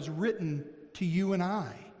letter was written to you and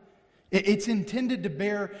I. It's intended to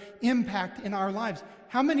bear impact in our lives.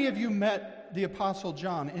 How many of you met the Apostle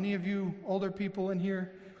John? Any of you older people in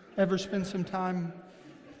here ever spend some time?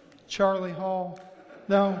 Charlie Hall?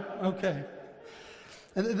 No? Okay.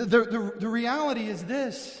 The reality is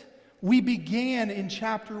this. We began in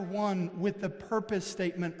chapter 1 with the purpose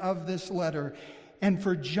statement of this letter. And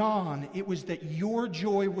for John, it was that your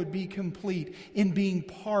joy would be complete in being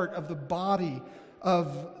part of the body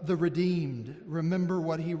of the redeemed. Remember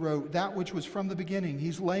what he wrote, that which was from the beginning.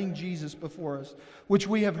 He's laying Jesus before us, which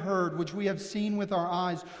we have heard, which we have seen with our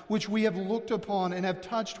eyes, which we have looked upon and have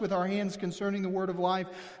touched with our hands concerning the word of life.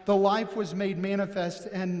 The life was made manifest,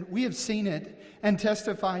 and we have seen it and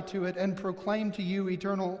testify to it and proclaim to you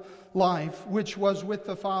eternal life, which was with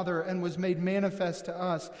the Father and was made manifest to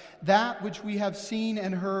us. That which we have seen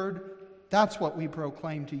and heard, that's what we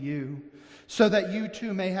proclaim to you, so that you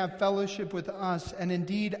too may have fellowship with us. And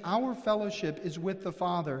indeed, our fellowship is with the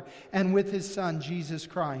Father and with His Son, Jesus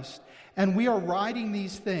Christ. And we are writing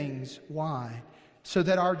these things, why? So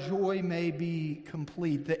that our joy may be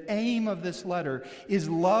complete. The aim of this letter is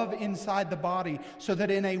love inside the body, so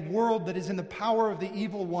that in a world that is in the power of the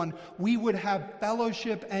evil one, we would have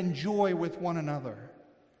fellowship and joy with one another.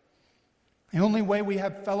 The only way we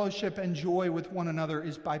have fellowship and joy with one another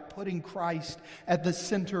is by putting Christ at the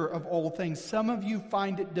center of all things. Some of you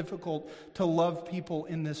find it difficult to love people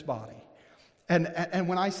in this body. And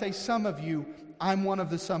when I say some of you, I'm one of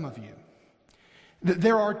the some of you.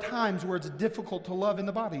 There are times where it's difficult to love in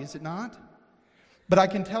the body, is it not? But I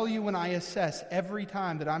can tell you, when I assess every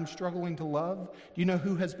time that I'm struggling to love, do you know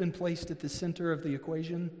who has been placed at the center of the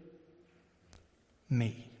equation?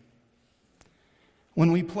 Me.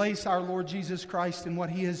 When we place our Lord Jesus Christ in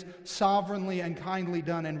what He has sovereignly and kindly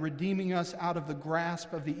done in redeeming us out of the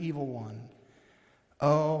grasp of the evil one,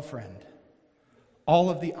 oh friend,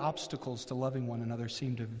 all of the obstacles to loving one another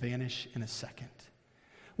seem to vanish in a second.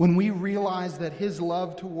 When we realize that His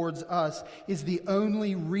love towards us is the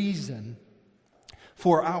only reason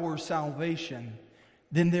for our salvation,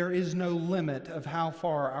 then there is no limit of how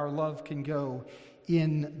far our love can go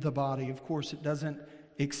in the body. Of course, it doesn't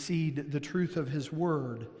exceed the truth of His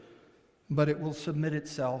word, but it will submit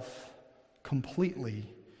itself completely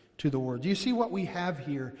to the word. Do you see what we have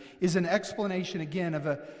here is an explanation again of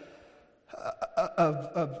a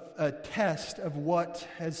test of what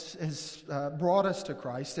has brought us to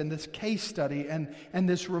Christ, and this case study and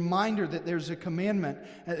this reminder that there's a commandment.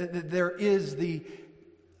 There is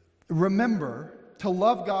remember, to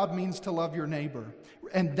love God means to love your neighbor.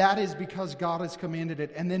 And that is because God has commanded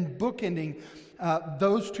it. And then bookending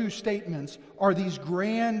those two statements are these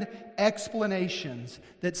grand explanations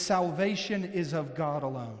that salvation is of God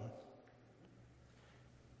alone.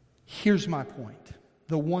 Here's my point.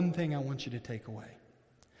 The one thing I want you to take away.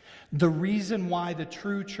 The reason why the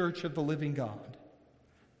true church of the living God,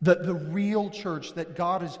 the real church that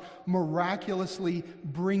God is miraculously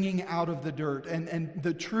bringing out of the dirt, and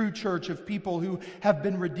the true church of people who have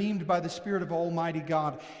been redeemed by the Spirit of Almighty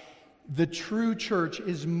God, the true church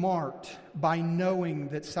is marked by knowing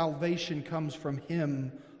that salvation comes from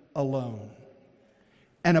Him alone.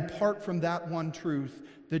 And apart from that one truth,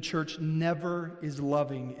 the church never is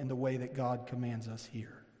loving in the way that God commands us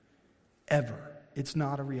here. Ever. It's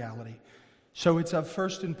not a reality. So it's of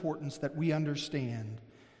first importance that we understand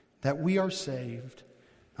that we are saved,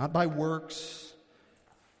 not by works,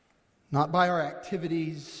 not by our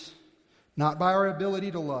activities, not by our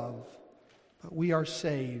ability to love, but we are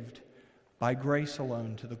saved by grace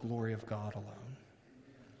alone to the glory of God alone.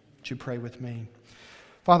 Would you pray with me?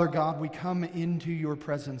 Father God, we come into your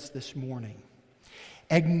presence this morning,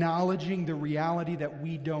 acknowledging the reality that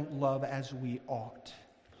we don't love as we ought,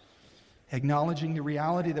 acknowledging the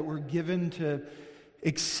reality that we're given to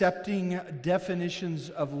accepting definitions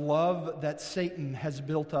of love that Satan has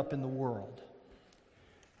built up in the world.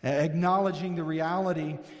 Acknowledging the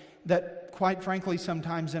reality that, quite frankly,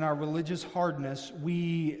 sometimes in our religious hardness,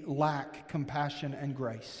 we lack compassion and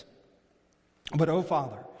grace. But, oh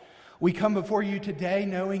Father, We come before you today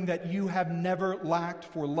knowing that you have never lacked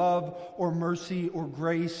for love or mercy or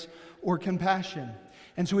grace or compassion.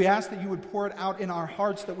 And so we ask that you would pour it out in our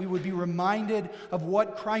hearts, that we would be reminded of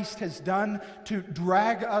what Christ has done to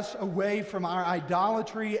drag us away from our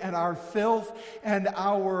idolatry and our filth and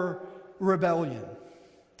our rebellion.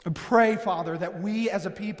 I pray, Father, that we as a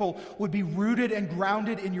people would be rooted and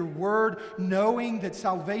grounded in your word, knowing that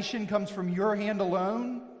salvation comes from your hand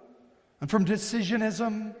alone and from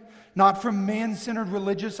decisionism, not from man-centered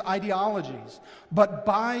religious ideologies, but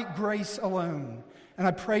by grace alone. And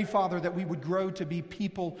I pray, Father, that we would grow to be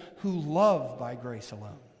people who love by grace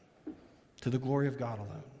alone, to the glory of God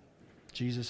alone. Jesus.